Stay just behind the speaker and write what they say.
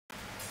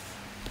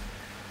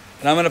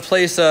And I'm going to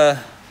place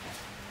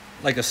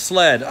like a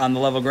sled on the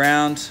level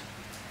ground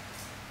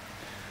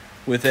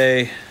with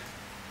a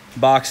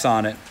box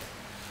on it.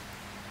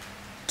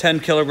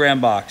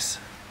 10-kilogram box.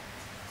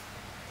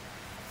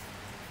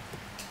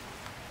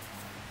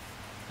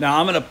 Now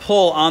I'm going to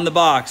pull on the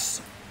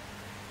box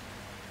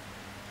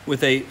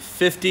with a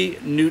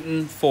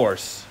 50-Newton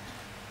force.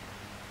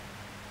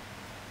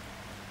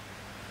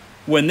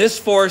 When this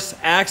force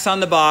acts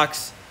on the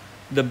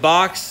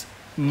box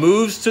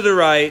moves to the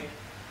right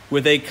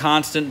with a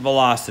constant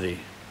velocity.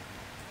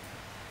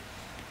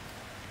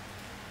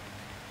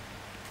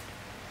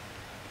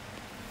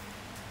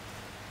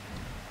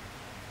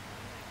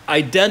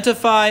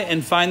 Identify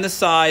and find the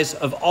size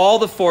of all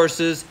the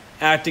forces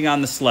acting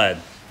on the sled.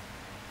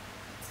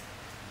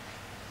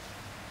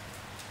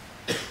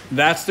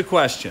 That's the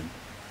question.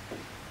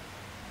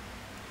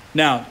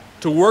 Now,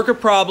 to work a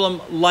problem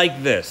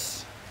like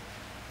this,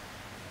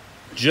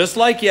 just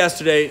like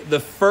yesterday, the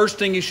first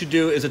thing you should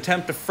do is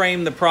attempt to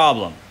frame the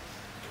problem.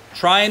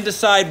 Try and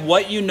decide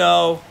what you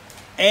know,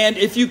 and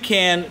if you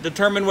can,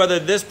 determine whether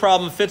this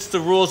problem fits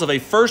the rules of a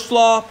first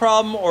law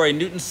problem or a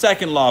Newton's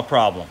second law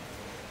problem.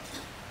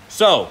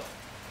 So,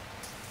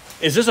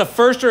 is this a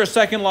first or a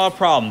second law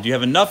problem? Do you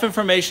have enough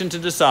information to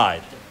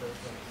decide?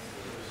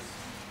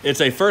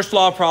 It's a first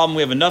law problem.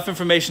 We have enough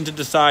information to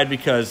decide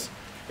because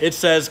it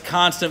says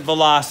constant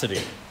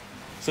velocity.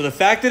 So the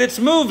fact that it's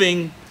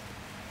moving,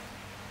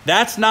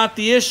 that's not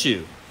the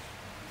issue.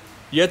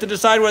 You have to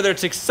decide whether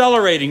it's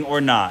accelerating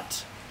or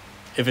not.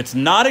 If it's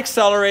not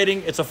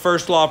accelerating, it's a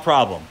first law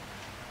problem.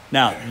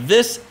 Now,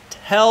 this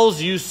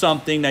tells you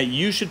something that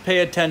you should pay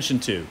attention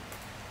to.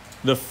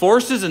 The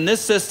forces in this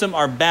system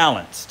are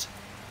balanced,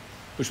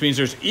 which means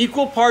there's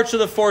equal parts of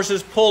the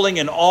forces pulling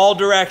in all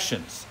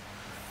directions.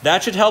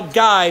 That should help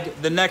guide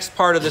the next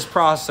part of this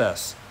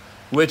process,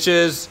 which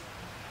is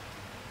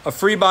a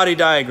free body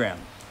diagram.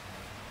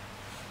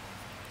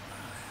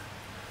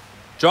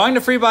 Drawing the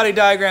free body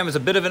diagram is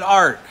a bit of an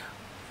art,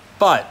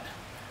 but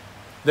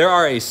there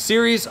are a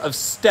series of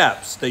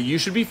steps that you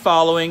should be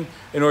following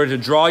in order to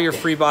draw your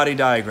free body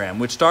diagram,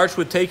 which starts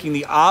with taking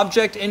the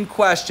object in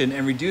question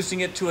and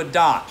reducing it to a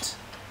dot.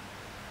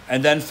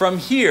 And then from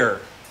here,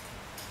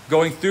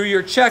 going through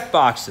your check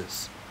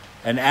boxes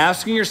and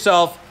asking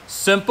yourself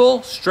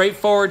simple,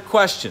 straightforward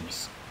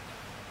questions.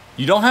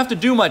 You don't have to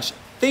do much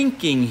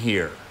thinking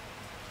here.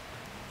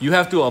 You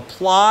have to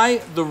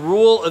apply the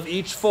rule of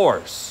each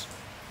force.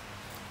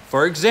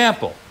 For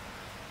example,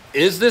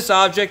 is this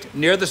object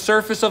near the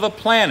surface of a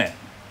planet?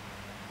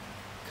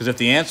 Because if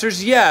the answer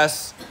is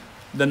yes,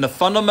 then the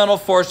fundamental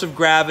force of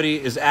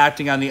gravity is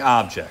acting on the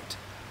object.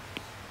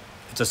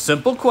 It's a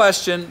simple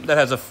question that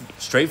has a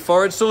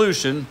straightforward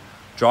solution.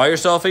 Draw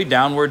yourself a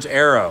downwards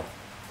arrow.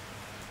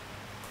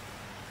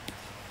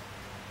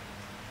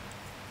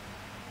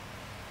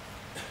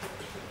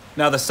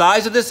 Now, the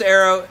size of this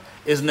arrow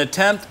is an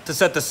attempt to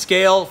set the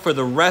scale for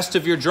the rest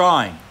of your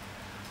drawing.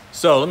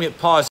 So let me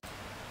pause.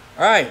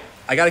 All right,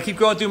 I got to keep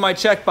going through my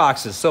check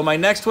boxes. So my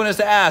next one is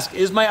to ask,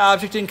 is my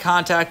object in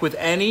contact with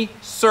any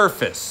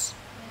surface?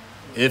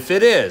 If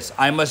it is,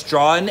 I must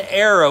draw an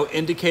arrow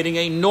indicating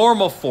a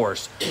normal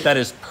force that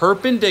is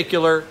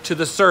perpendicular to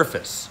the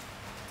surface.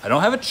 I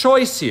don't have a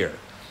choice here.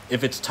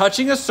 If it's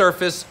touching a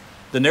surface,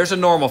 then there's a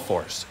normal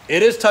force.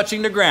 It is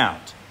touching the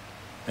ground.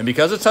 And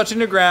because it's touching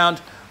the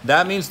ground,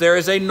 that means there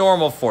is a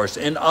normal force,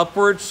 an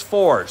upwards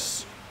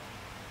force,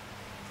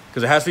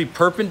 because it has to be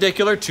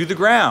perpendicular to the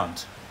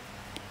ground.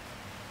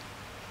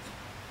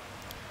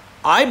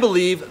 I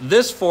believe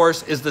this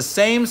force is the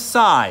same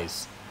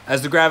size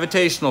as the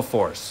gravitational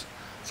force.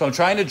 So I'm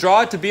trying to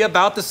draw it to be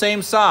about the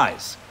same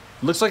size.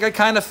 Looks like I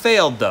kind of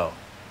failed though.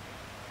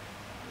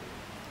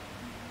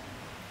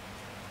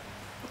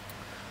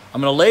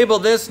 I'm going to label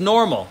this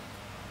normal.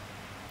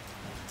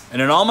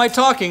 And in all my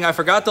talking, I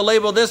forgot to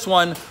label this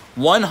one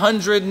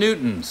 100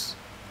 newtons.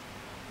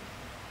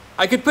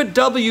 I could put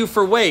W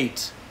for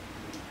weight,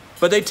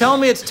 but they tell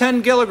me it's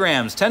 10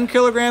 kilograms. 10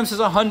 kilograms is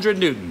 100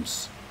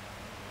 newtons.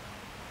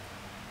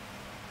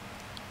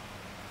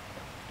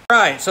 All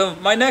right, so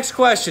my next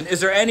question, is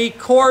there any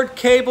cord,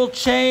 cable,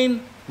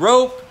 chain,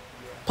 rope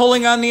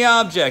pulling on the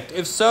object?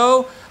 If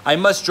so, I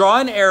must draw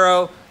an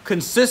arrow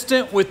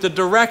consistent with the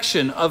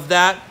direction of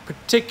that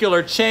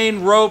particular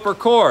chain, rope, or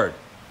cord.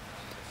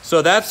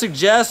 So that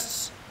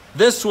suggests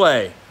this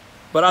way,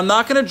 but I'm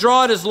not going to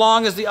draw it as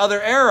long as the other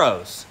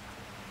arrows.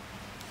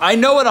 I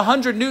know what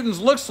 100 newtons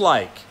looks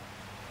like,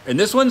 and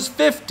this one's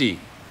 50.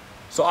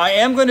 So I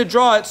am going to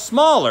draw it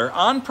smaller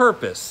on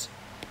purpose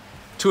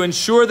to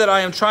ensure that I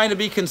am trying to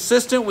be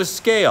consistent with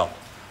scale.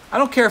 I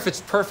don't care if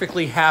it's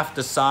perfectly half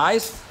the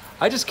size.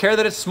 I just care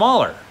that it's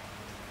smaller.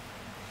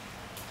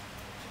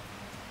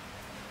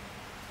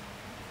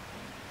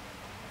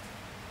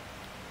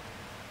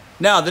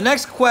 Now, the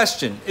next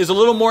question is a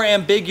little more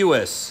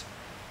ambiguous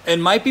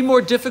and might be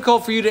more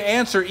difficult for you to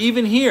answer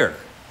even here.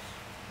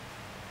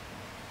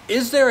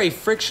 Is there a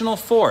frictional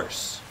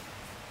force?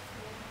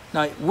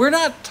 Now, we're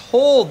not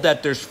told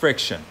that there's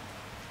friction.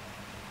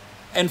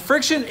 And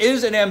friction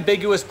is an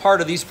ambiguous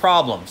part of these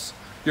problems.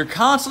 you're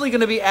constantly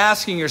going to be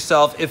asking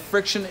yourself if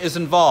friction is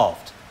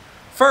involved.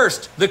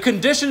 First, the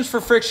conditions for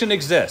friction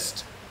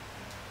exist.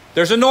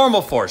 There's a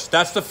normal force.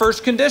 That's the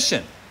first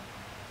condition.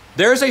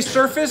 There's a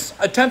surface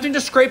attempting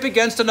to scrape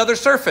against another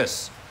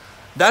surface.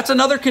 That's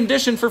another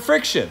condition for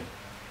friction.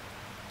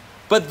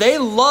 But they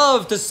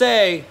love to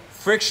say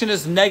friction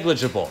is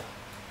negligible.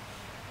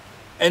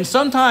 And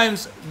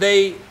sometimes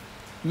they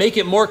make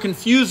it more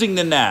confusing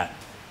than that.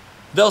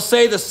 They'll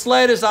say the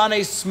sled is on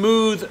a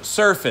smooth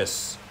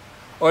surface,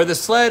 or the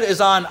sled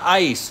is on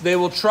ice. They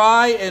will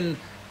try and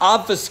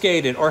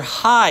obfuscate it or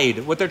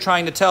hide what they're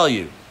trying to tell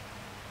you.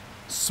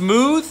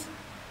 Smooth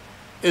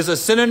is a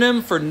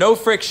synonym for no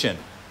friction.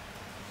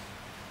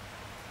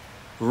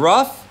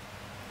 Rough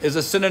is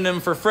a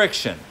synonym for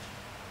friction.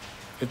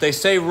 If they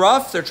say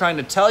rough, they're trying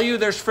to tell you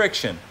there's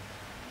friction.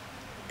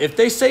 If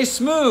they say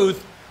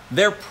smooth,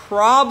 they're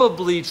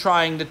probably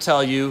trying to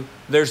tell you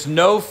there's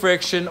no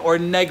friction or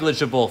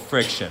negligible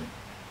friction.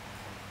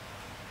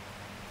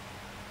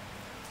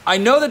 I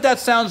know that that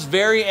sounds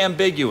very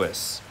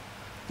ambiguous.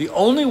 The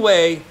only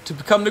way to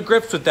come to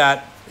grips with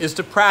that is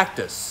to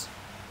practice.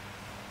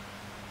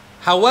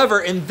 However,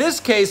 in this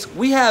case,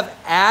 we have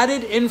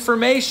added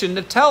information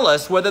to tell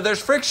us whether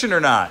there's friction or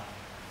not.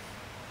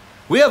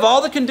 We have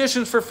all the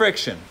conditions for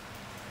friction,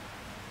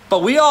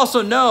 but we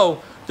also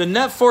know the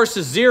net force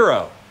is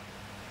 0,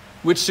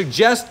 which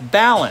suggests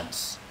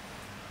balance.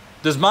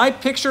 Does my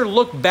picture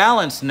look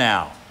balanced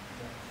now?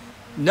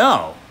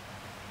 No.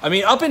 I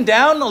mean, up and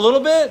down a little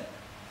bit,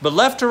 but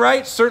left to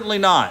right, certainly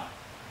not.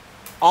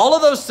 All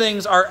of those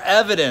things are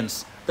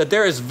evidence that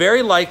there is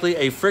very likely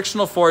a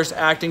frictional force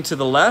acting to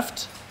the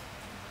left,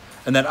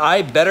 and that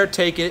I better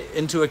take it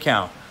into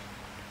account.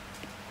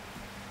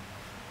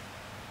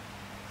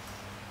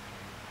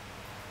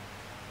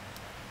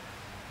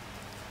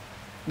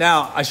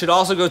 Now, I should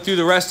also go through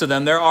the rest of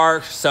them. There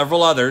are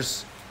several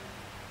others.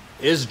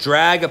 Is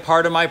drag a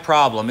part of my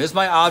problem? Is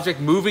my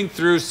object moving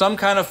through some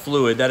kind of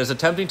fluid that is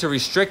attempting to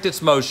restrict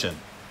its motion?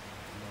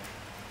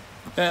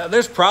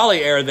 There's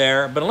probably air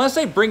there, but unless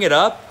they bring it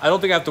up, I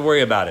don't think I have to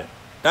worry about it.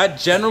 That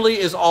generally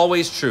is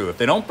always true. If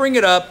they don't bring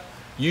it up,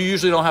 you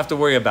usually don't have to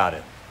worry about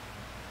it.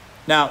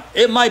 Now,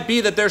 it might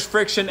be that there's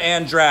friction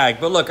and drag,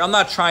 but look, I'm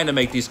not trying to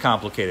make these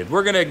complicated.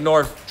 We're going to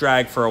ignore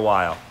drag for a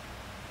while.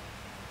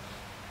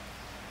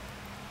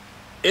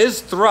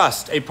 Is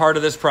thrust a part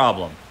of this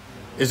problem?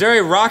 Is there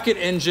a rocket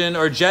engine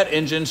or jet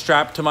engine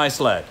strapped to my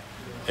sled?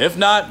 If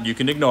not, you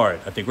can ignore it.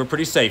 I think we're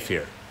pretty safe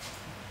here.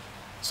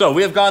 So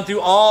we have gone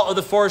through all of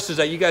the forces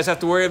that you guys have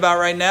to worry about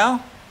right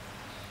now.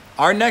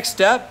 Our next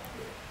step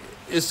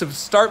is to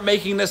start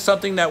making this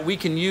something that we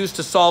can use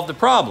to solve the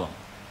problem,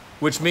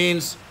 which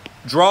means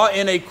draw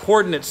in a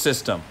coordinate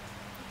system.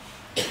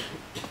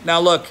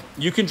 Now look,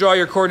 you can draw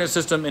your coordinate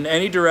system in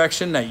any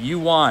direction that you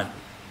want.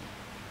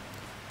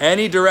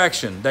 Any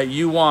direction that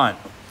you want.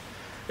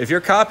 If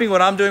you're copying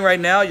what I'm doing right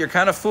now, you're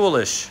kind of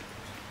foolish.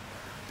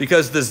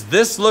 Because does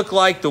this look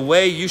like the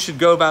way you should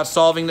go about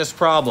solving this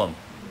problem?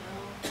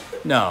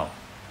 No.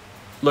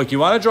 Look, you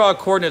want to draw a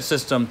coordinate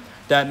system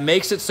that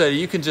makes it so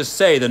you can just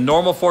say the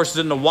normal force is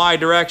in the y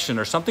direction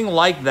or something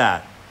like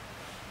that.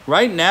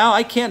 Right now,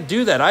 I can't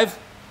do that.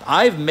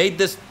 I've made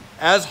this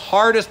as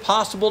hard as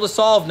possible to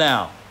solve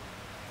now.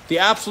 The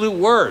absolute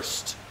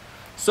worst.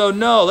 So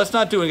no, let's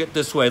not do it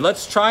this way.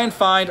 Let's try and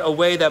find a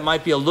way that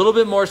might be a little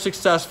bit more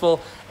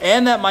successful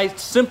and that might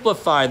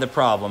simplify the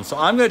problem. So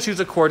I'm going to choose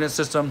a coordinate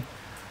system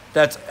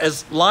that's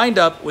as lined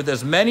up with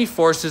as many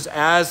forces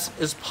as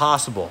is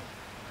possible.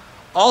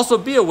 Also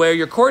be aware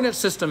your coordinate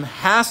system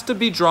has to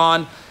be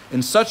drawn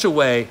in such a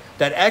way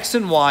that x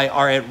and y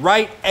are at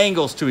right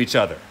angles to each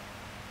other.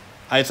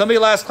 I had somebody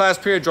last class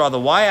period draw the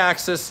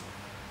y-axis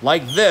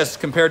like this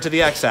compared to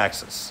the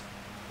x-axis.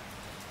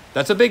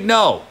 That's a big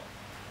no.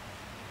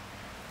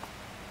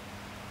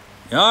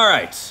 All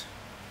right.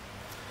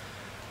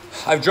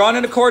 I've drawn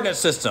in a coordinate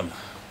system.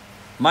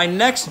 My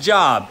next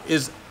job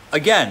is,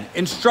 again,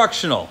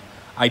 instructional.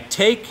 I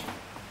take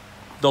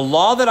the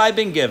law that I've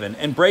been given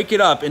and break it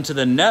up into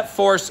the net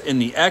force in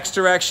the x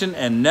direction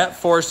and net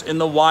force in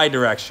the y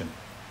direction.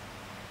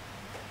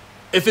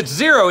 If it's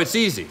 0, it's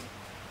easy.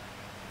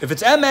 If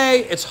it's MA,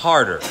 it's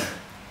harder.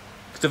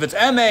 Because if it's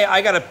MA,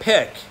 I got to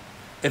pick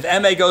if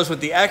MA goes with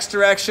the x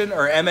direction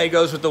or MA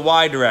goes with the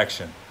y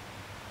direction.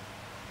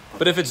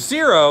 But if it's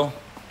 0,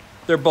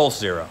 they're both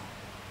 0.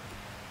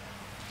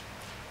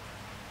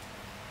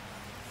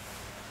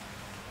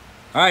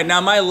 All right,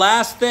 now my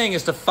last thing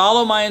is to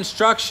follow my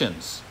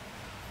instructions.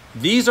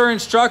 These are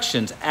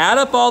instructions. Add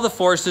up all the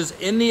forces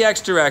in the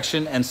x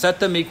direction and set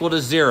them equal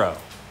to 0.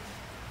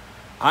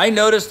 I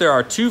notice there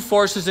are 2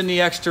 forces in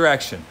the x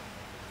direction.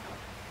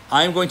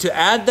 I'm going to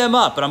add them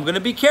up, but I'm going to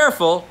be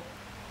careful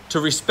to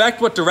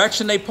respect what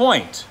direction they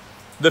point.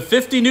 The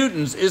 50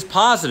 newtons is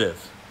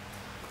positive,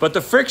 but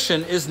the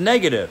friction is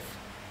negative.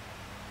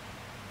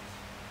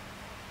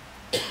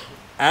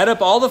 Add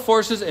up all the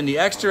forces in the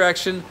x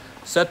direction,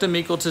 set them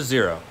equal to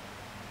 0.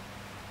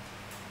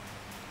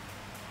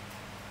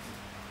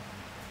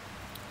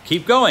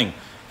 Keep going.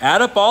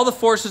 Add up all the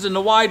forces in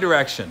the y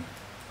direction.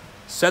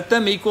 set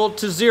them equal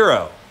to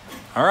 0.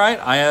 All right,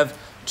 I have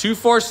two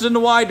forces in the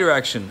y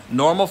direction.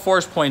 Normal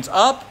force points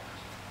up,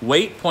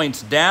 weight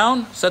points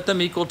down, set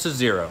them equal to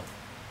 0.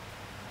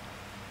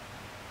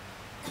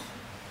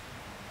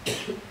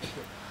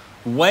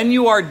 When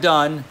you are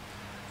done,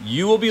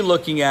 you will be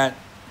looking at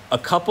a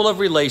couple of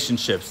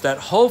relationships that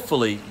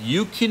hopefully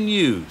you can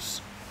use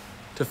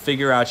to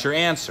figure out your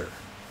answer.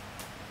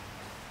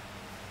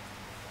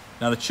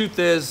 Now the truth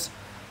is,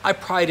 I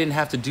probably didn't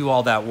have to do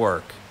all that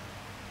work.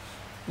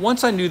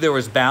 Once I knew there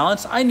was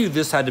balance, I knew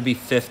this had to be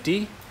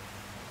 50.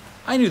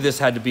 I knew this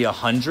had to be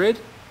 100.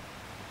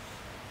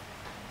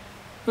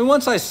 But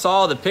once I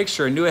saw the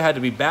picture and knew it had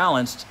to be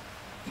balanced,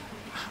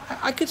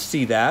 I could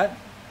see that.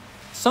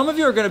 Some of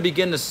you are going to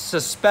begin to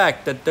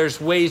suspect that there's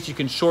ways you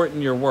can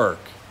shorten your work.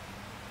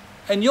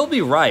 And you'll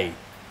be right.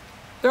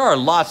 There are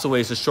lots of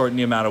ways to shorten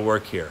the amount of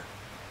work here.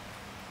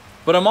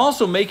 But I'm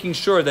also making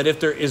sure that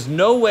if there is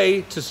no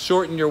way to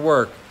shorten your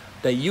work,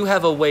 that you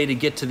have a way to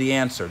get to the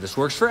answer. This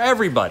works for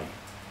everybody.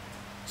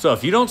 So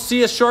if you don't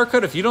see a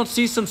shortcut, if you don't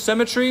see some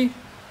symmetry,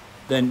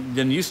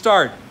 then you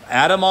start.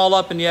 Add them all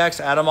up in the x,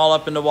 add them all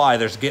up in the y.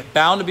 There's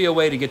bound to be a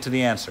way to get to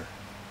the answer.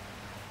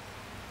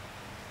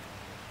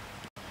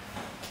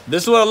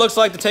 This is what it looks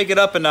like to take it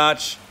up a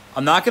notch.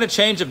 I'm not going to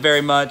change it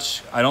very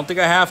much. I don't think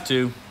I have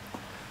to.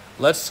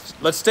 Let's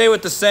stay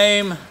with the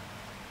same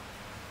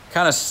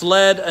kind of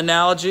sled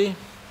analogy.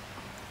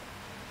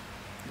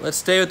 Let's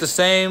stay with the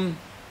same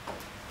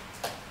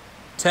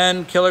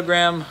 10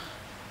 kilogram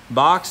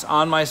box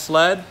on my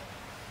sled.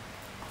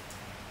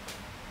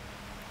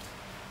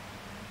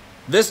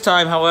 This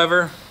time,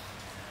 however,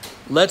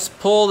 let's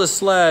pull the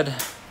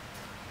sled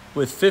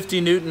with 50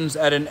 newtons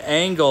at an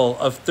angle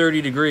of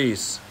 30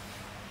 degrees.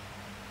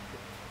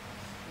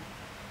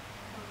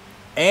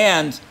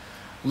 And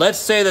let's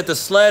say that the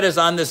sled is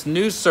on this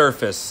new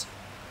surface.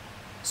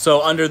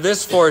 So under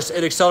this force,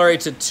 it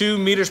accelerates at 2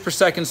 meters per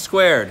second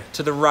squared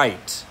to the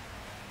right.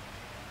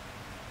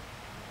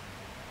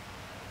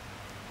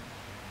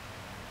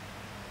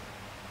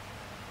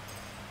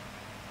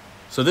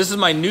 So this is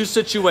my new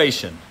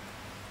situation.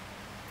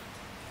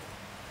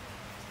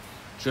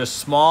 Just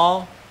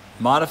small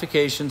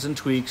modifications and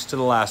tweaks to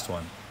the last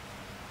one.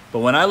 But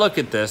when I look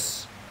at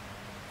this,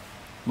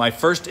 my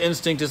first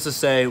instinct is to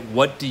say,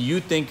 what do you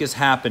think is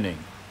happening?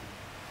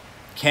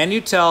 Can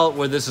you tell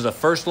whether this is a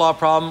first law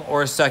problem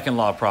or a second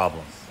law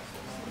problem?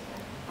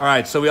 All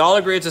right, so we all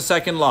agree it's a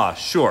second law.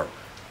 Sure,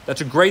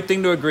 that's a great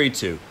thing to agree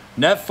to.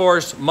 Net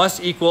force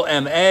must equal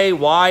ma.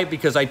 Why?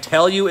 Because I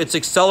tell you it's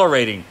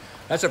accelerating.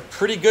 That's a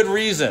pretty good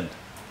reason.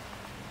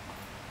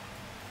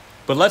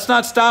 But let's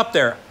not stop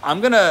there.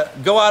 I'm going to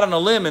go out on a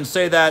limb and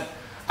say that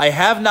I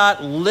have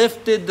not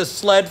lifted the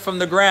sled from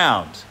the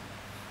ground.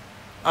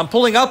 I'm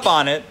pulling up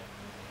on it,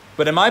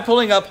 but am I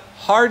pulling up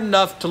hard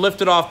enough to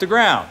lift it off the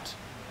ground?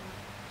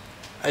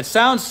 It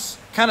sounds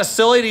kind of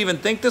silly to even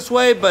think this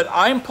way, but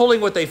I'm pulling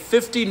with a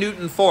 50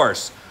 Newton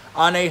force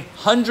on a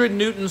 100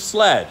 Newton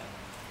sled.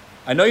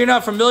 I know you're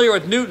not familiar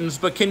with Newtons,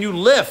 but can you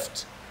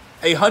lift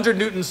a 100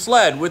 Newton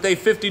sled with a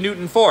 50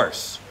 Newton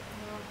force?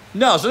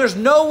 No, so there's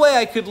no way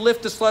I could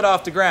lift the sled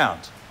off the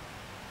ground.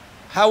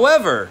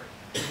 However,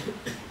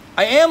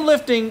 I am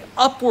lifting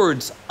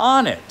upwards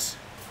on it.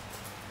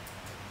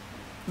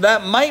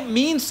 That might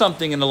mean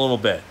something in a little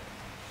bit.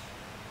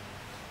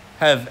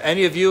 Have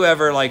any of you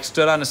ever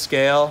stood on a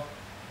scale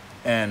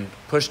and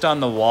pushed on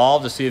the wall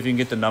to see if you can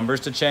get the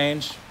numbers to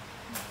change?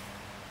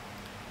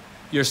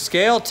 Your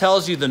scale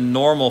tells you the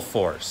normal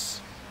force.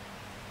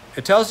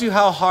 It tells you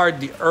how hard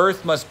the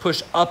earth must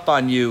push up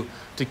on you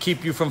to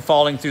keep you from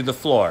falling through the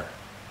floor.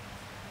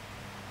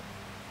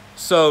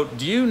 So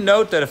do you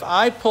note that if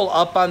I pull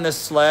up on this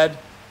sled,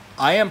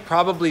 I am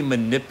probably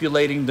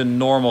manipulating the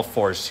normal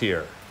force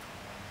here?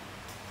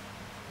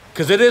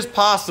 Because it is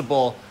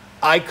possible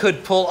I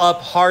could pull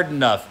up hard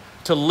enough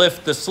to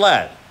lift the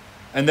sled,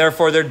 and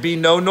therefore there'd be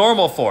no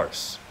normal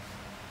force.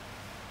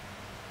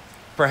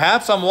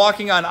 Perhaps I'm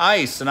walking on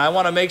ice and I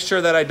want to make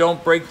sure that I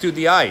don't break through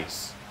the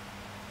ice.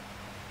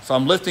 So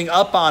I'm lifting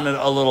up on it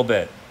a little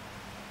bit.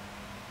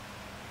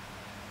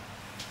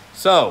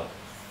 So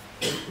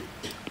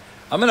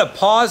I'm going to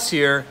pause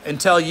here and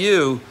tell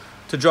you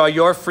to draw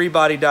your free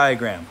body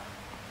diagram.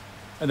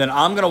 And then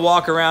I'm going to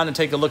walk around and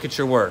take a look at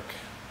your work.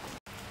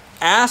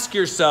 Ask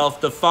yourself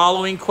the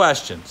following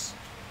questions.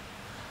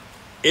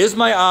 Is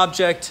my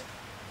object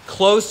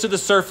close to the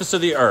surface of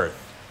the earth?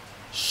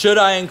 Should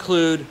I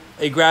include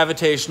a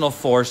gravitational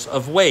force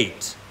of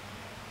weight?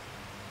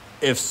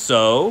 If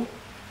so,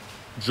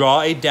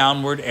 draw a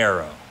downward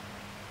arrow.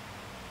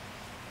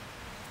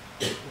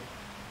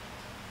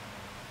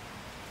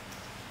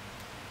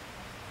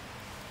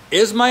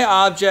 Is my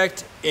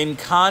object in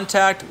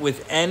contact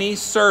with any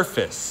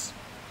surface?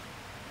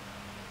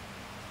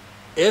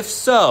 If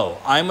so,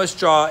 I must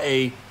draw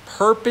a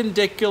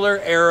perpendicular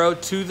arrow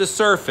to the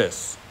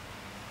surface,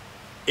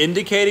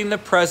 indicating the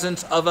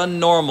presence of a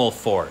normal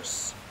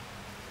force.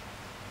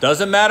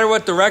 Doesn't matter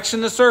what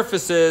direction the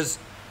surface is,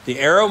 the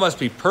arrow must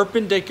be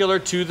perpendicular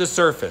to the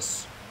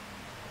surface.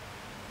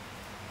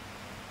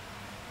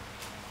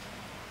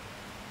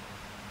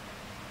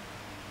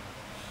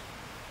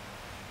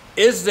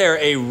 Is there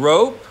a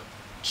rope,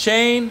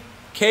 chain,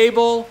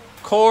 cable,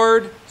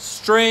 cord,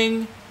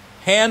 string,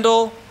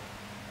 handle?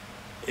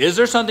 Is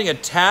there something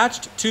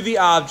attached to the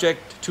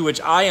object to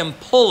which I am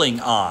pulling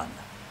on,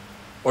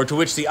 or to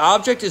which the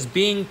object is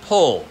being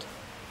pulled?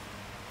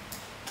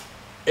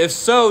 If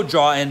so,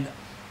 draw an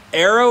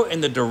arrow in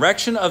the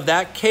direction of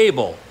that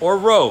cable or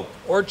rope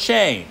or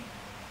chain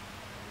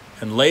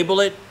and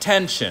label it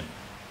tension.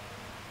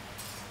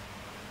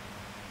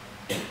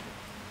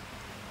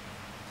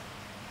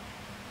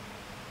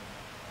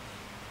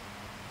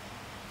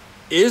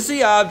 Is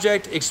the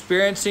object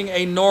experiencing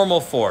a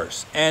normal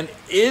force? And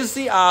is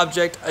the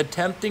object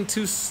attempting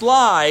to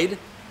slide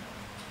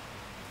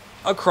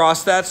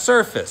across that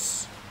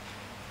surface?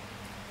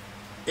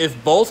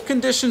 If both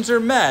conditions are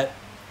met,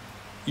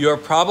 you are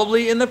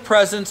probably in the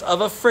presence of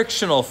a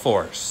frictional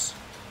force.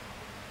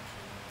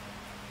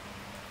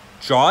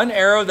 Draw an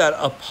arrow that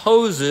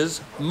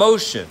opposes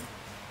motion.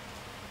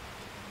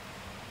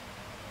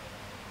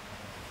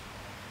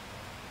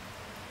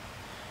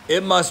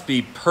 It must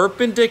be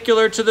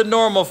perpendicular to the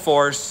normal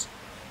force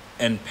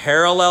and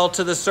parallel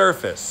to the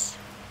surface.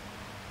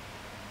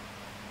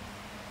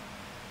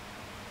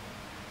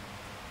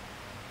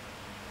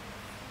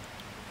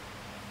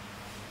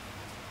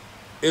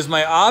 Is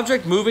my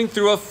object moving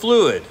through a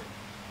fluid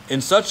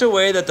in such a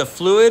way that the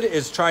fluid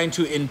is trying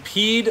to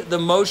impede the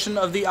motion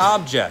of the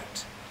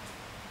object?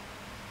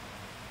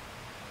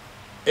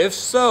 If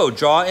so,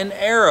 draw an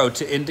arrow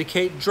to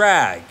indicate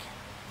drag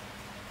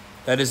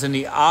that is in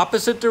the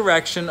opposite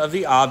direction of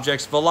the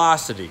object's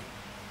velocity.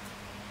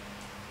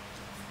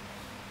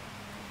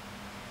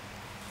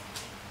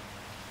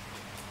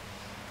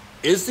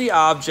 Is the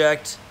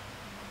object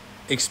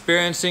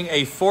experiencing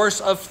a force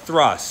of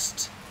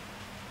thrust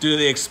due to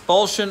the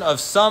expulsion of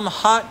some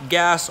hot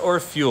gas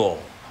or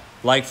fuel,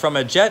 like from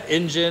a jet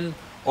engine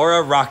or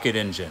a rocket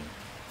engine?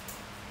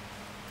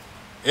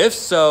 If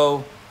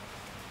so,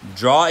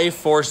 draw a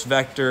force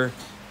vector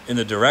in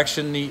the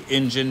direction the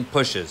engine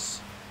pushes.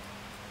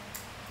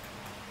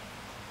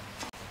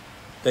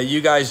 That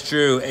you guys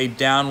drew a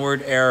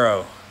downward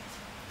arrow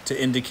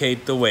to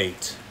indicate the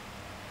weight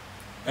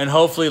and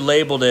hopefully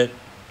labeled it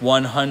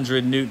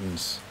 100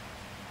 newtons.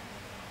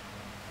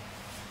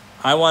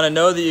 I want to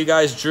know that you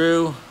guys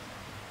drew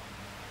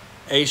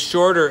a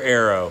shorter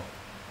arrow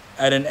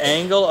at an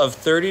angle of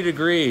 30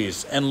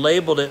 degrees and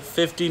labeled it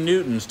 50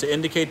 newtons to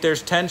indicate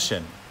there's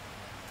tension.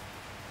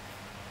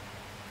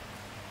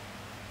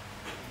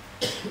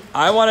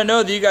 I want to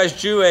know that you guys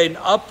drew an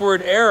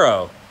upward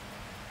arrow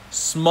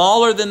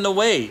smaller than the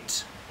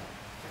weight,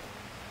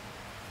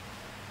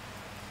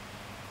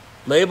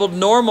 labeled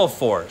normal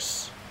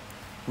force,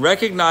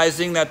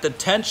 recognizing that the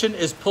tension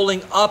is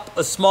pulling up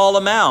a small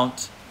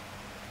amount,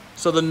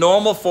 so the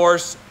normal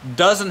force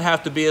doesn't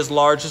have to be as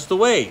large as the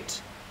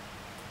weight.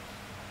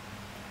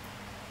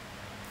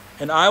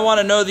 And I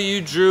want to know that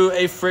you drew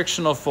a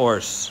frictional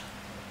force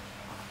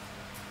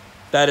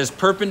that is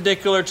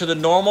perpendicular to the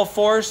normal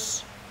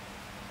force,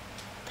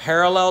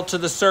 parallel to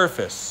the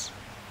surface,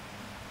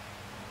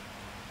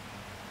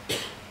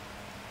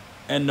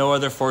 and no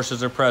other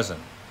forces are present.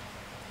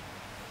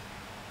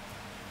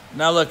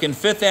 Now look, in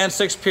 5th and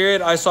 6th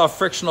period, I saw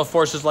frictional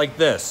forces like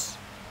this.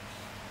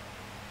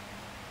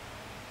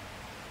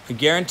 I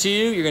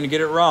guarantee you, you're going to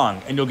get it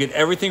wrong, and you'll get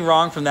everything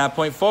wrong from that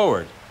point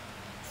forward.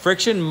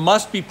 Friction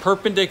must be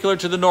perpendicular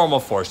to the normal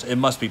force. It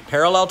must be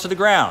parallel to the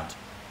ground.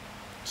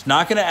 It's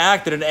not going to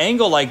act at an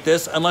angle like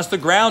this unless the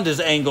ground is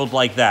angled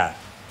like that.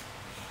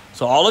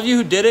 So all of you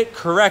who did it,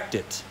 correct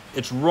it.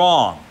 It's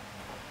wrong.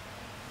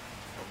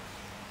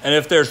 And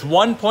if there's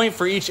 1 point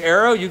for each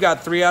arrow, you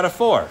got 3 out of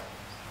 4.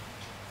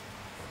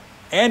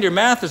 And your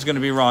math is going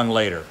to be wrong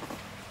later.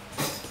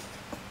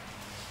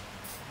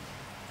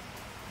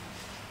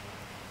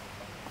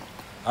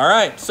 All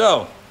right,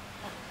 so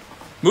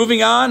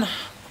moving on,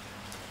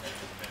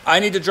 I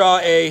need to draw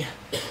a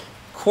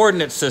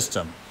coordinate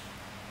system.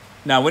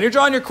 Now, when you're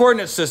drawing your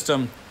coordinate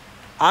system,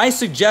 I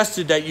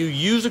suggested that you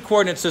use a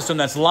coordinate system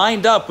that's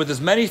lined up with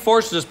as many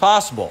forces as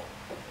possible.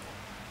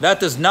 That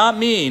does not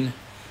mean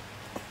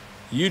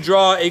you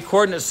draw a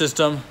coordinate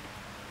system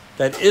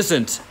that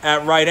isn't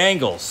at right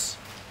angles.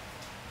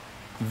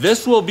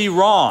 This will be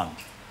wrong,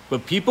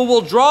 but people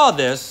will draw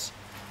this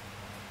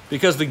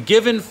because the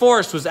given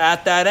force was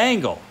at that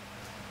angle.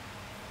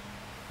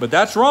 But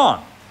that's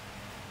wrong.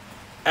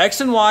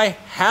 X and Y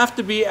have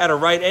to be at a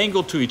right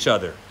angle to each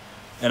other.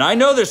 And I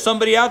know there's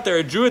somebody out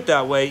there who drew it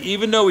that way,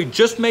 even though we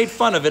just made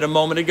fun of it a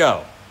moment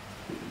ago.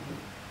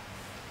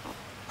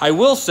 I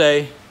will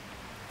say,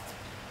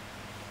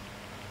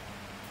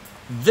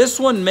 this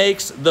one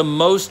makes the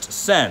most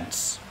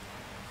sense,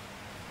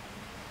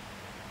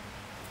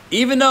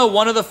 even though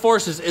one of the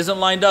forces isn't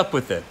lined up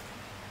with it.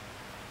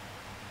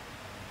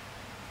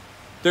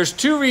 There's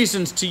 2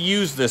 reasons to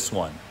use this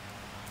one.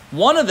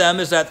 One of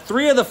them is that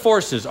 3 of the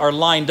forces are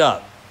lined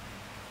up.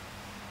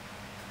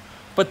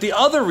 But the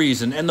other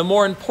reason, and the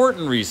more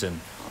important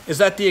reason, is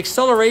that the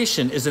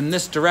acceleration is in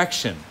this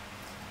direction.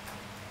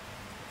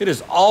 It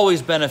is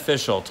always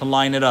beneficial to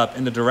line it up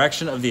in the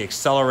direction of the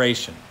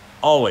acceleration.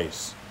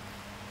 Always.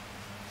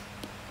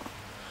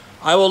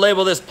 I will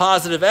label this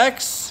positive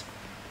x,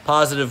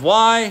 positive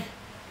y,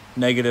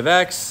 negative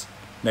x,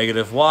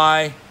 negative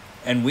y,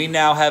 and we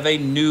now have a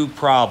new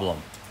problem.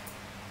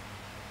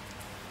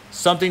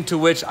 Something to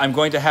which I'm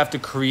going to have to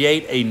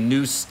create a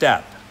new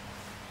step.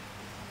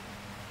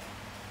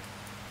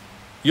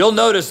 You'll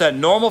notice that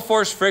normal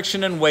force,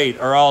 friction, and weight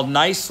are all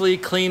nicely,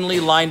 cleanly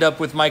lined up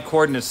with my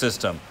coordinate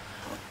system,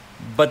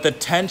 but the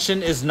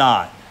tension is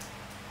not.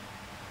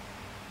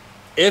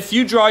 If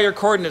you draw your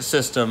coordinate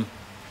system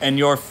and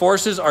your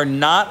forces are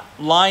not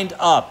lined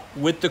up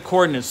with the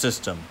coordinate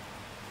system,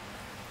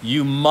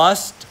 you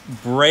must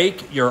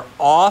break your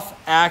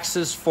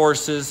off-axis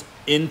forces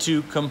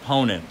into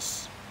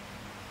components.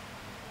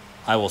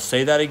 I will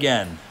say that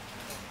again.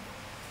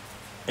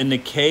 In the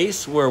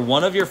case where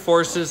one of your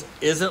forces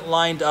isn't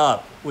lined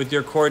up with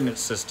your coordinate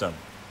system,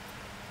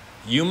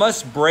 you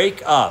must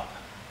break up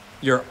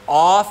your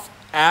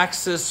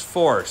off-axis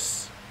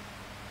force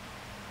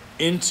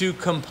into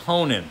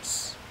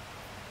components.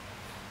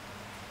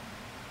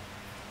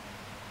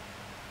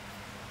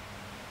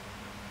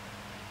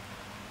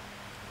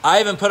 I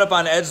even put up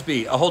on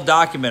EDSB a whole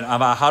document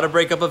about how to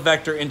break up a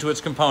vector into its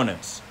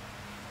components.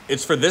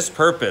 It's for this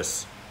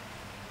purpose,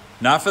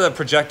 not for the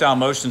projectile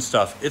motion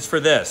stuff. It's for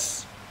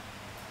this.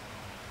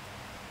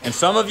 And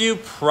some of you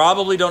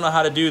probably don't know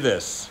how to do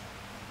this.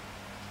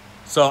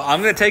 So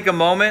I'm going to take a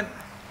moment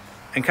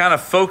and kind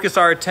of focus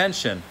our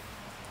attention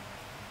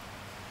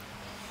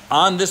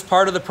on this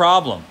part of the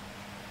problem.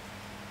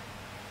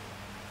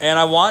 And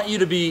I want you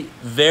to be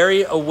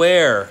very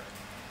aware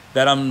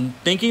that I'm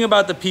thinking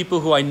about the people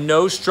who I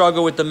know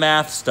struggle with the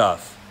math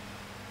stuff.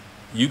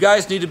 You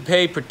guys need to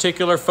pay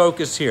particular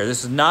focus here.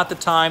 This is not the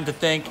time to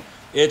think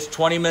it's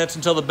 20 minutes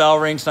until the bell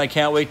rings and I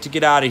can't wait to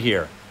get out of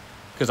here.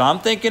 Because I'm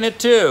thinking it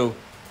too,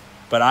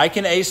 but I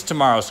can ace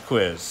tomorrow's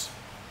quiz.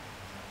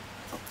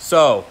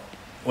 So,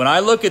 when I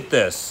look at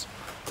this,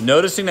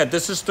 noticing that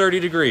this is 30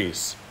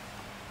 degrees,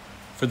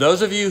 for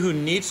those of you who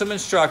need some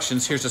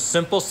instructions, here's a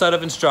simple set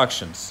of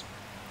instructions.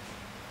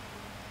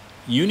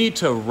 You need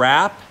to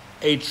wrap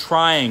a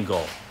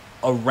triangle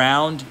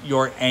around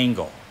your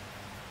angle.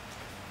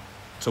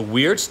 It's a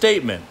weird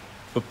statement,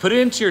 but put it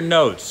into your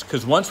notes,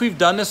 because once we've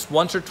done this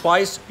once or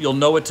twice, you'll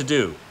know what to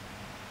do.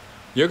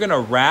 You're going to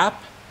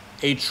wrap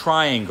a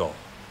triangle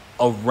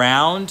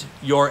around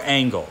your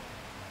angle.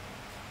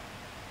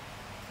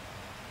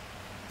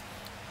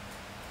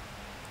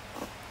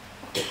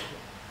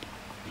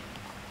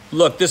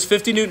 Look, this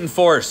 50 Newton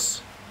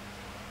force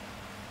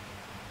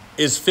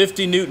is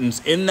 50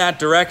 newtons in that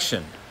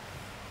direction.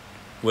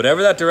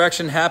 Whatever that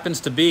direction happens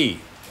to be.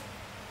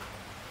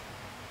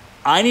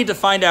 I need to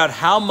find out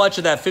how much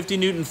of that 50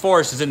 Newton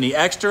force is in the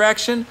x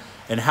direction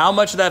and how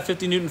much of that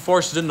 50 Newton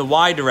force is in the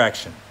y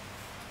direction.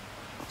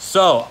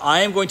 So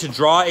I am going to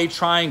draw a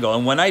triangle,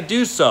 and when I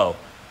do so,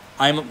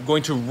 I'm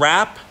going to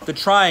wrap the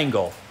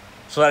triangle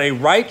so that a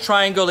right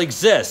triangle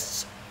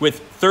exists with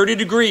 30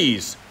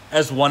 degrees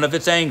as one of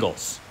its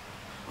angles.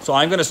 So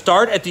I'm going to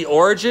start at the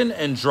origin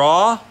and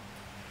draw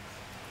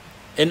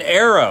an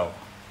arrow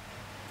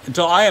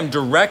until I am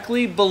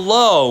directly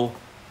below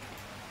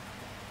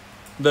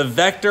the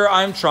vector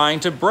I'm trying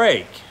to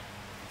break.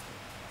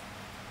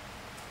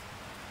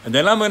 And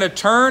then I'm going to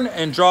turn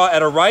and draw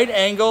at a right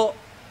angle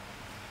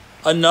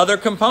another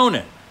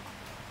component.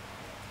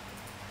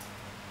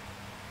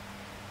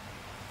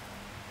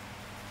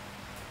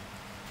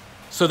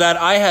 So that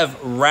I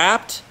have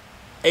wrapped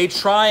a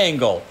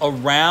triangle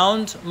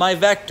around my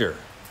vector.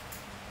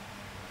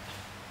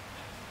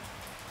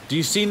 Do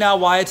you see now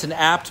why it's an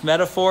apt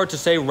metaphor to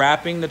say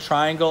wrapping the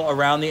triangle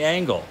around the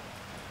angle?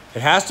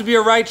 It has to be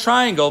a right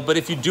triangle, but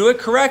if you do it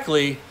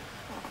correctly,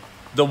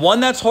 the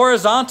one that's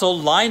horizontal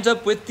lines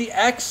up with the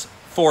x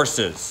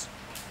forces,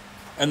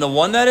 and the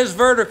one that is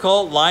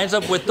vertical lines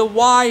up with the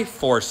y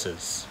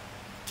forces.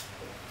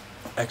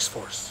 X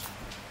force.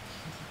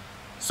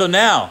 So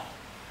now,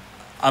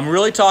 I'm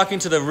really talking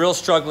to the real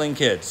struggling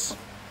kids.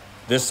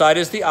 This side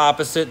is the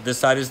opposite, this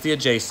side is the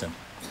adjacent.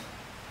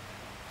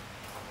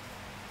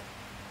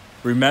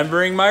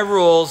 Remembering my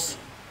rules,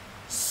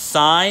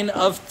 sine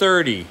of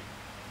 30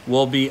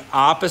 will be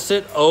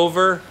opposite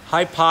over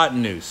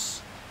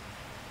hypotenuse.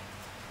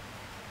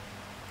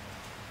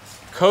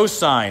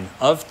 Cosine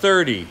of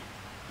 30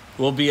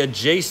 will be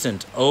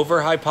adjacent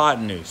over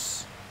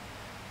hypotenuse.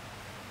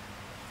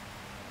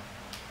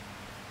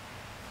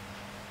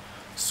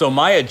 So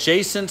my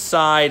adjacent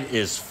side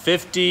is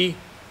 50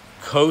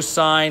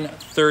 cosine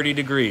 30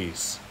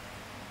 degrees.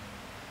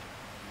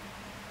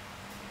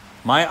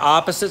 My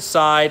opposite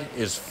side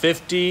is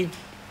 50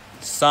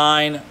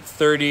 sine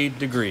 30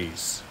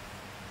 degrees.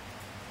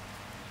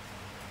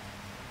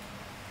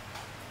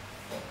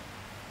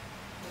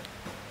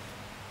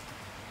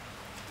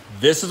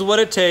 This is what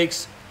it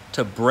takes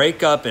to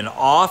break up an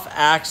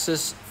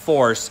off-axis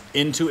force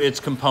into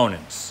its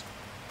components.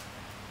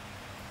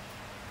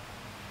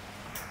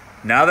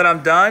 Now that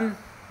I'm done,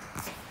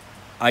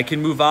 I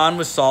can move on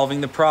with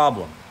solving the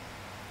problem.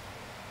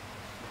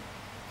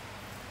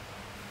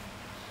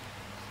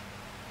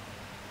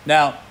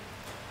 Now,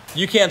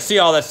 you can't see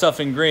all that stuff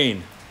in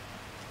green,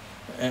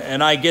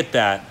 And I get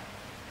that,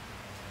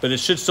 but it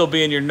should still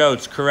be in your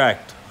notes,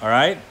 correct? All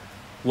right?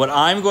 What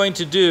I'm going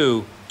to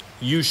do,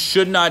 you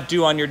should not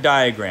do on your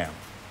diagram,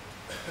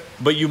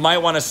 but you might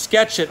want to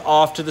sketch it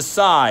off to the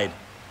side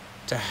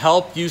to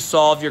help you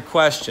solve your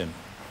question.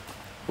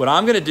 What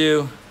I'm going to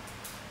do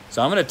is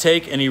I'm going to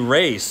take and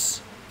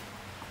erase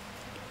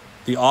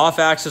the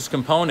off-axis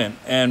component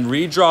and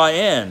redraw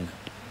in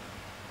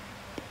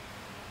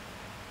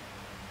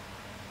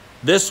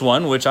this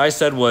one, which I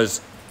said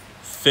was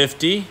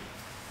 50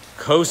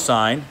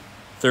 cosine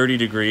 30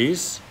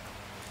 degrees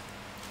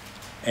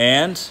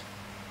and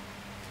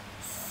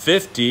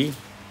 50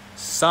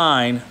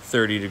 sine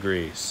 30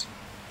 degrees.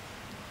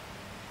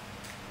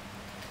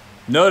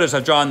 Notice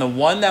I've drawn the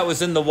one that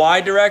was in the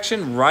y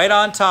direction right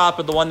on top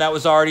of the one that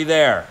was already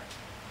there.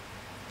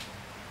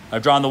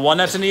 I've drawn the one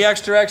that's in the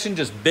x direction,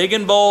 just big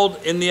and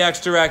bold in the x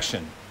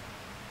direction.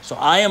 So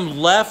I am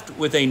left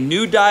with a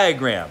new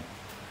diagram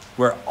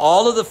where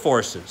all of the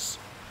forces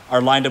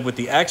are lined up with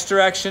the x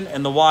direction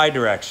and the y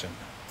direction.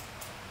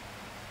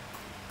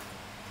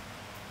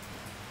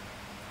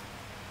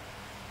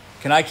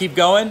 Can I keep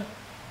going?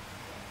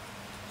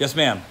 Yes,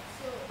 ma'am.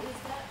 So is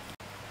that...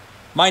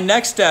 My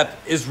next step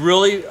is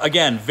really,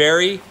 again,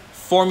 very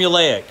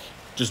formulaic.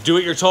 Just do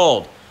what you're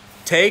told.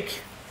 Take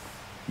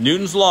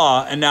Newton's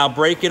law and now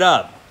break it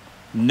up.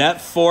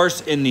 Net force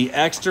in the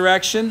x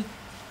direction,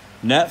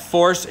 net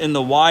force in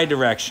the y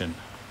direction.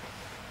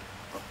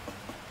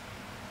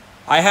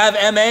 I have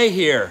MA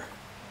here.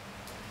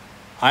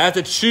 I have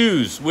to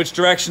choose which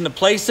direction to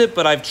place it,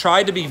 but I've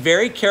tried to be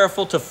very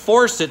careful to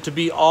force it to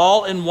be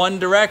all in one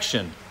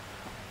direction.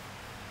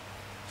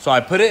 So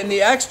I put it in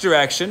the x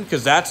direction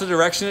because that's the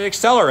direction it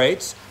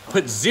accelerates.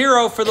 Put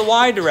 0 for the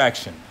y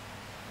direction.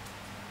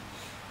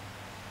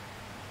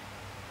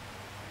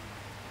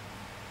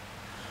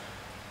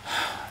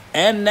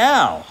 And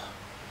now,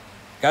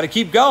 got to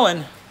keep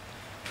going.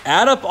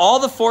 Add up all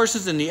the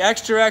forces in the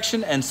x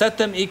direction and set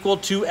them equal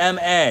to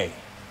MA.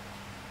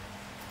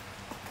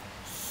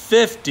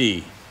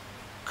 50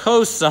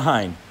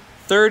 cosine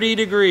 30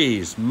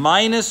 degrees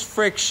minus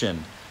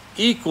friction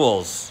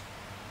equals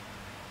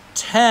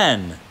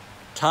 10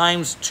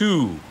 times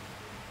 2.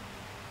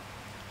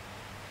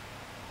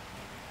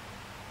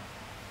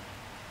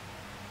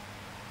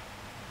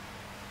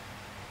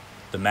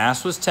 The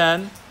mass was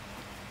 10.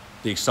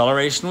 The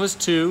acceleration was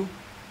 2.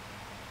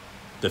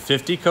 The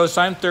 50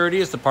 cosine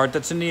 30 is the part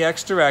that's in the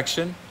x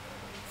direction.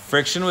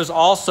 Friction was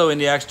also in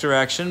the x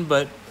direction,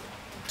 but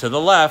to the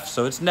left,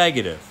 so it's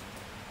negative.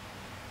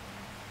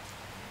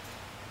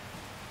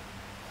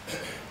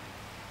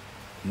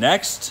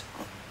 Next,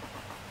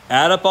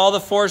 add up all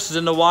the forces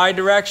in the y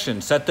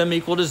direction. Set them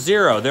equal to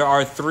 0. There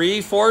are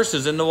 3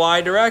 forces in the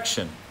y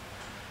direction.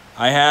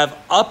 I have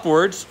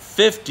upwards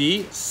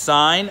 50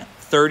 sine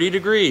 30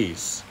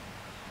 degrees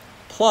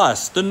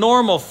plus the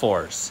normal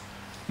force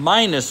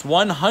minus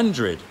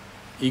 100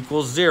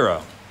 equals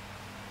 0.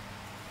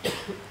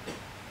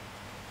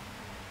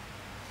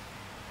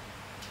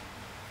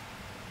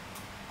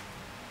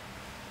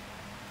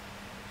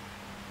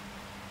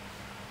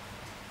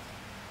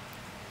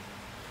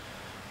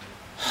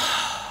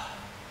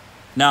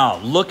 Now,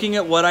 looking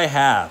at what I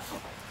have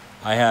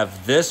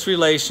this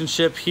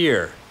relationship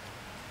here.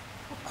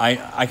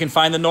 I can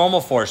find the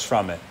normal force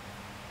from it.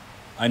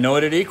 I know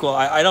what it equals.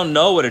 I don't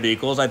know what it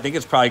equals. I think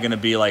it's probably going to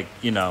be like,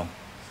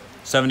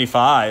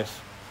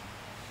 75.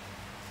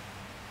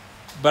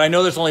 But I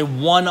know there's only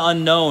one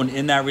unknown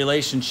in that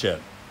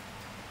relationship.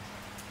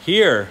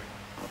 Here,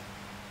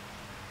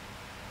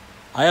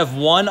 I have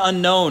one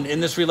unknown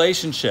in this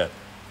relationship.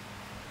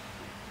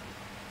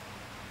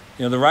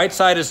 The right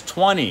side is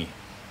 20.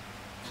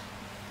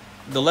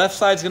 The left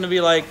side's going to be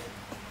like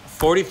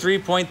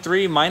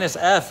 43.3 minus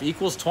F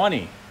equals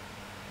 20.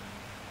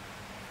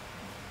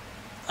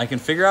 I can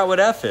figure out what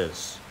F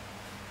is.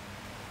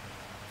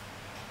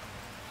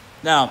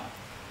 Now,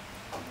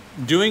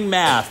 doing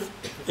math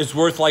is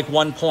worth like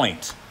 1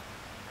 point.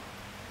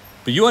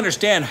 But you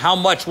understand how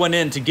much went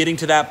into getting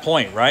to that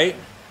point, right?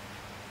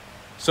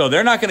 So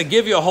they're not going to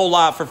give you a whole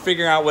lot for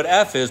figuring out what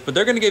F is, but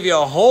they're going to give you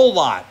a whole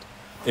lot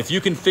if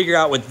you can figure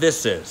out what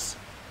this is.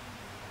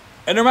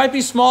 And there might be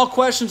small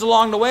questions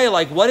along the way,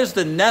 like what is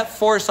the net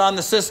force on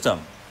the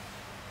system?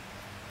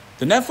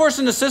 The net force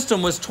in the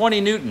system was 20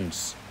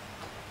 newtons.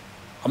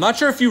 I'm not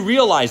sure if you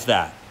realize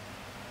that.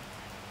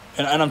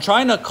 And I'm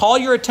trying to call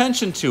your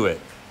attention to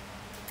it.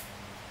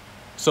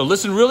 So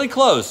listen really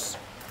close.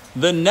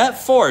 The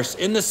net force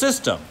in the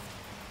system,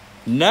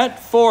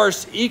 net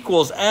force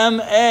equals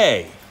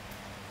MA.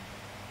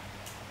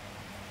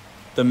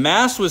 The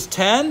mass was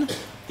 10,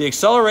 the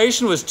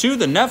acceleration was 2,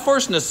 the net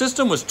force in the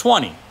system was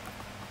 20.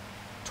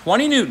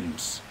 20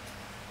 newtons.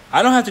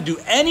 I don't have to do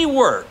any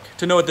work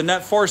to know what the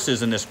net force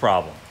is in this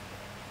problem.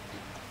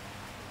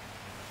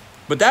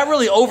 But that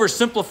really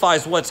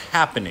oversimplifies what's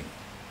happening.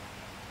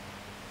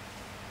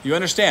 You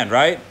understand,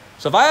 right?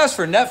 So if I ask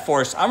for net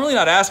force, I'm really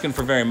not asking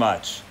for very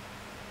much.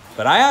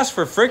 But I ask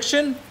for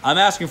friction, I'm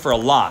asking for a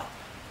lot.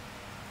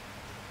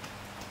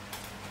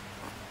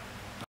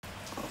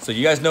 So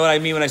you guys know what I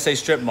mean when I say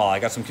strip mall. I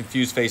got some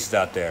confused faces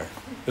out there.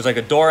 There's like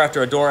a door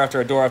after a door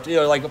after a door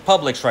after, like a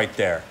Publix right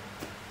there.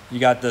 You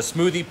got the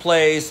smoothie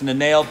place and the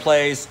nail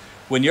place.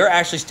 When you're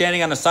actually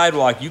standing on the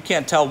sidewalk, you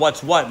can't tell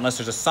what's what unless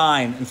there's a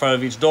sign in front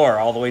of each door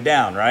all the way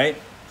down, right?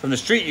 From the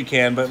street you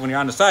can, but when you're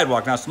on the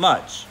sidewalk, not so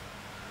much.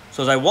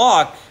 So as I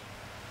walk,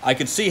 I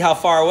could see how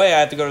far away I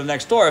have to go to the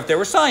next door if there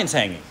were signs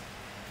hanging.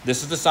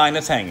 This is the sign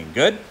that's hanging,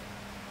 good?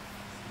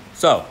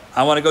 So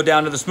I want to go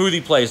down to the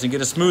smoothie place and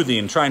get a smoothie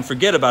and try and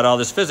forget about all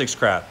this physics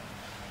crap.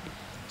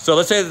 So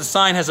let's say that the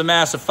sign has a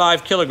mass of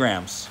 5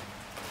 kilograms.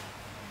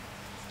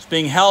 It's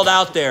being held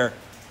out there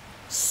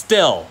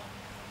still,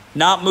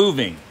 not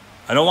moving.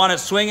 I don't want it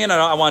swinging.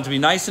 I want it to be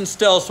nice and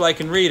still so I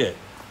can read it.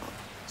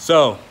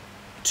 So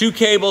 2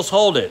 cables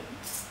hold it.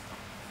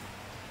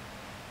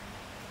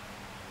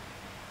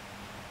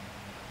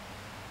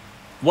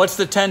 What's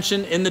the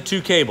tension in the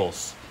 2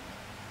 cables?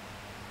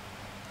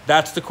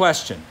 That's the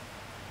question.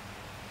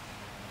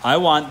 I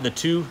want the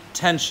 2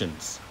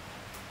 tensions.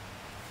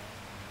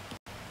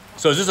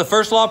 So is this a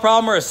first law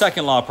problem or a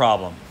second law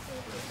problem?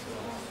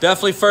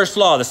 Definitely first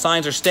law. The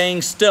signs are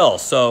staying still.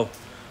 So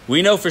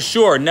we know for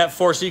sure net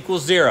force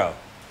equals 0.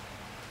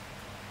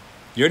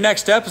 Your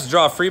next step is to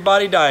draw a free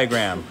body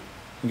diagram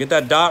and get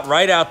that dot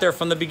right out there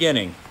from the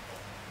beginning.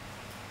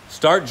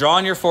 Start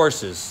drawing your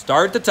forces.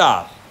 Start at the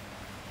top.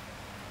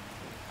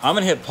 I'm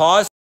going to hit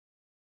pause.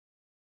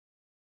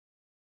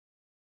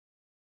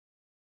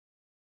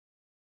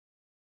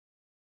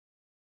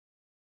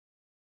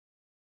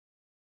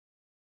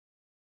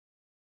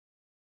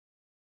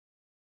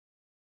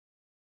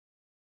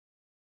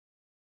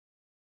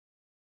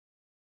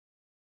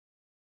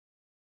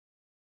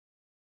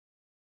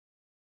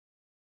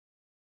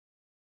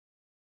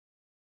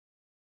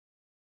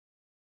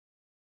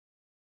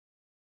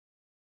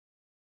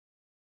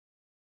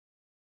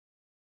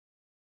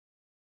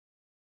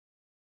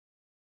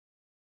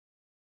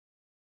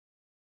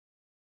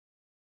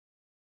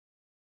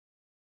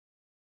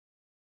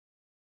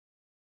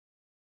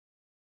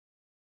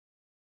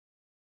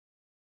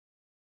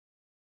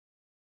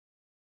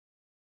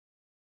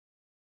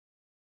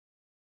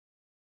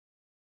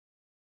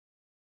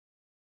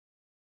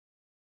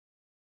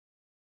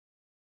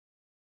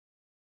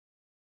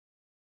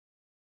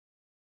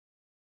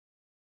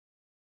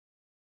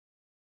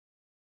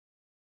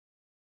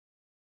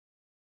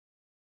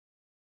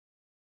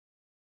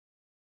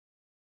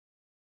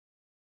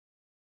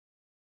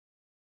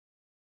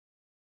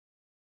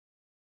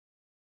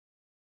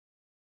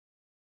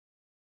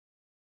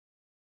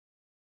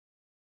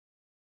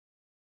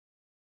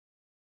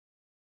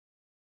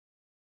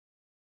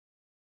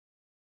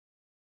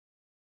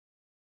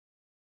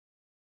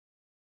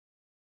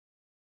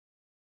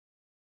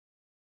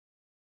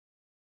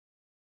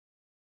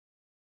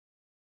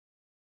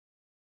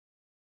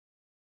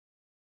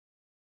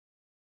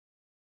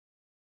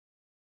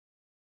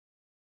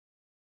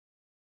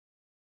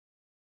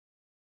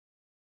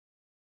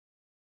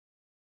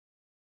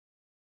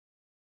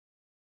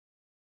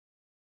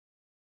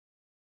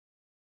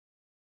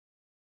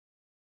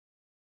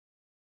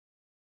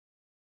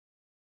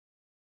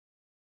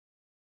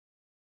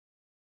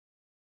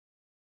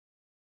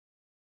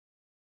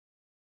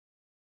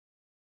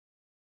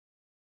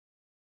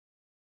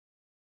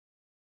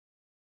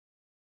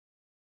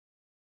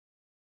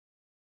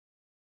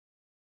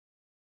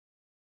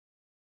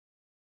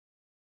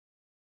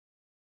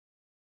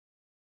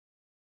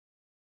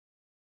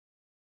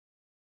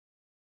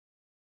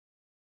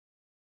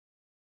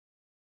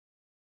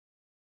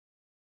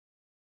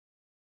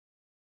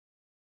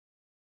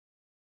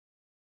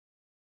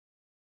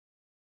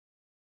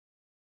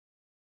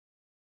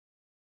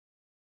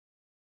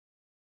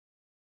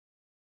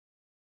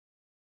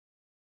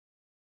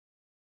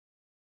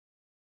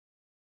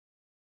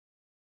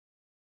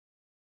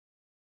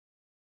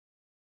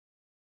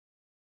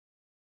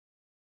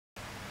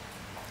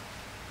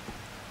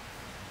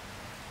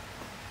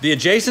 The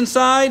adjacent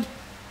side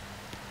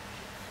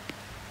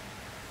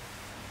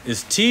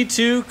is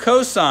T2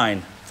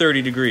 cosine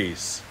 30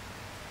 degrees.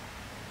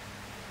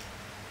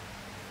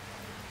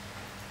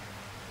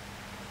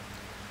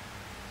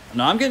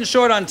 Now I'm getting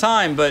short on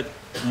time, but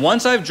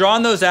once I've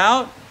drawn those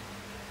out,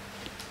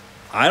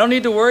 I don't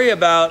need to worry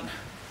about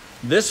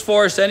this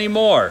force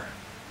anymore.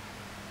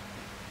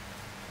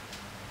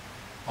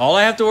 All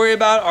I have to worry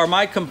about are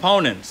my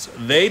components.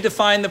 They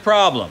define the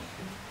problem.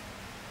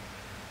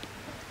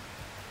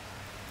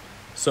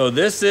 So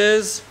this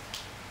is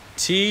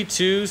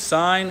T2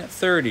 sine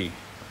 30.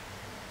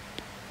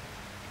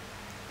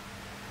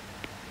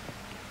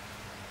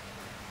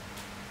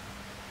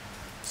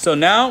 So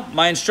now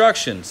my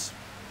instructions.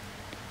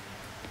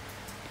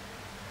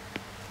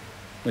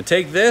 I'm going to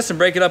take this and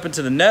break it up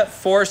into the net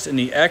force in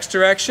the x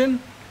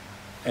direction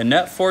and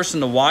net force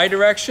in the y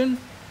direction.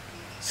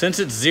 Since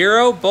it's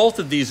 0, both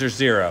of these are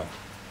 0.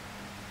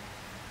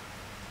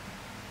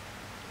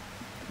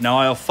 Now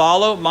I'll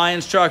follow my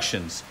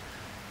instructions.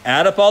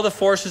 Add up all the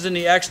forces in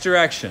the x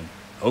direction.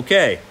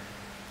 Okay,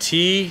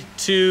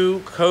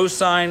 T2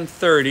 cosine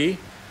 30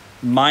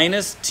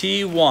 minus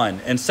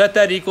T1, and set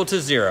that equal to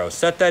 0.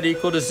 Set that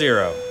equal to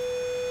 0.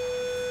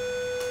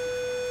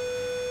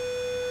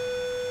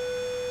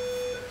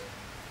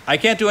 I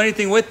can't do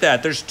anything with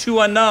that. There's two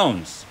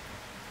unknowns.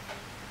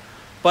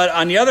 But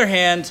on the other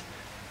hand,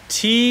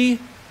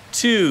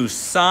 T2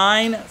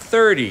 sine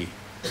 30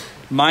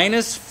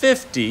 minus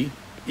 50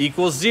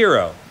 equals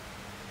 0.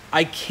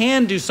 I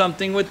can do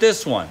something with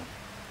this one.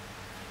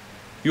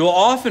 You will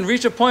often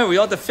reach a point where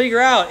you'll have to figure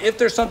out if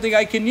there's something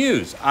I can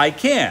use. I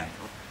can.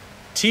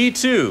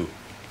 T2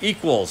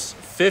 equals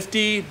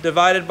 50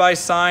 divided by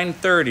sine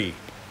 30.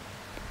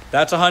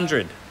 That's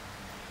 100.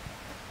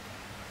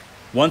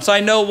 Once I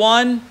know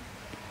one,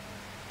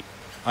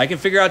 I can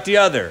figure out the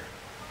other.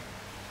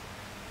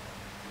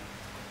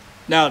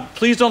 Now,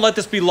 please don't let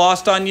this be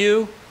lost on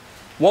you.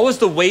 What was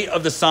the weight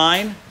of the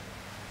sine?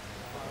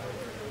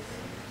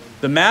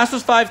 The mass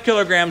was 5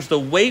 kilograms. The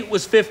weight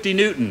was 50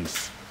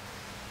 newtons.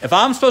 If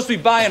I'm supposed to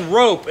be buying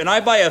rope and I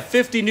buy a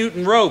 50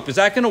 Newton rope, is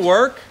that going to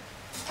work?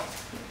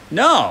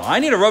 No, I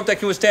need a rope that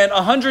can withstand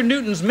 100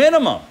 newtons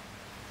minimum.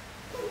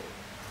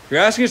 You're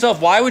asking yourself,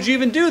 why would you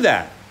even do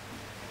that?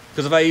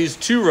 Because if I use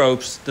 2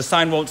 ropes, the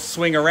sign won't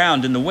swing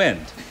around in the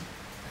wind.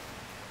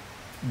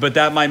 But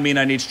that might mean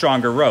I need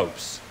stronger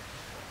ropes.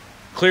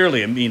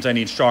 Clearly, it means I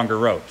need stronger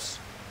ropes.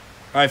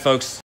 All right, folks.